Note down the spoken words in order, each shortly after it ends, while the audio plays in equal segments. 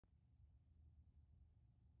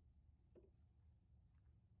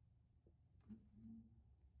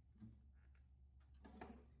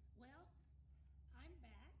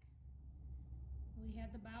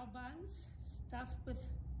Bao Buns stuffed with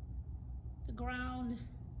the ground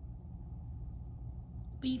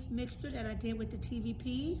beef mixture that I did with the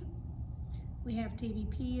TVP. We have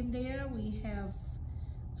TVP in there. We have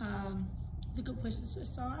Worcestershire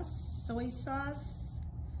sauce, soy sauce,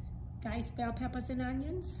 diced bell peppers and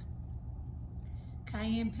onions,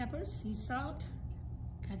 cayenne pepper, sea salt.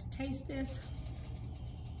 Got to taste this.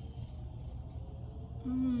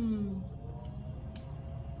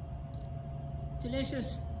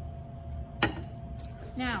 Delicious.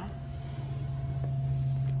 Now,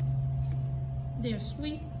 they're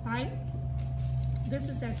sweet, right? This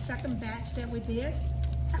is that second batch that we did.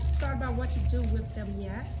 Haven't thought about what to do with them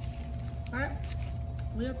yet, but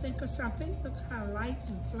we'll think of something. Look how light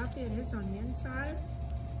and fluffy it is on the inside.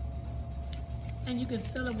 And you can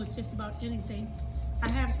fill it with just about anything. I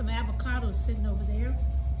have some avocados sitting over there,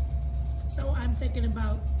 so I'm thinking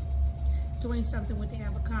about doing something with the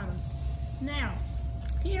avocados. Now,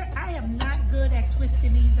 here I am not good at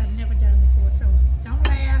twisting these. I've never done it before, so don't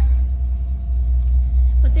laugh.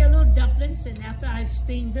 But they're little dumplings, and after I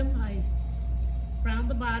steamed them, I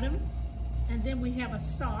browned the bottom. And then we have a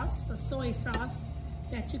sauce, a soy sauce,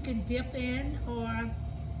 that you can dip in or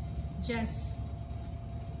just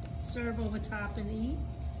serve over top and eat.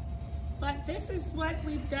 But this is what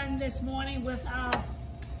we've done this morning with our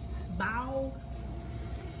Bao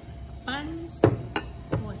Buns,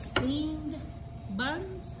 or steamed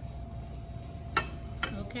buns.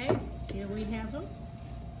 Okay, here we have them.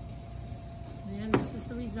 And this is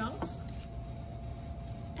the results.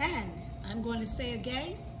 And I'm going to say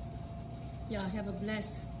again, y'all have a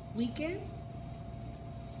blessed weekend.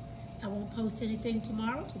 I won't post anything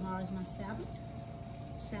tomorrow. Tomorrow is my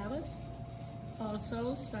Sabbath.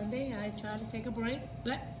 Also, Sunday, I try to take a break,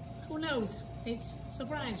 but who knows? They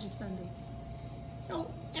surprise you Sunday.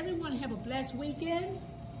 So, everyone have a blessed weekend.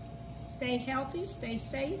 Stay healthy, stay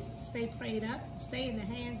safe, stay prayed up, stay in the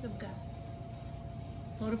hands of God.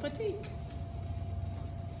 Bon appetit.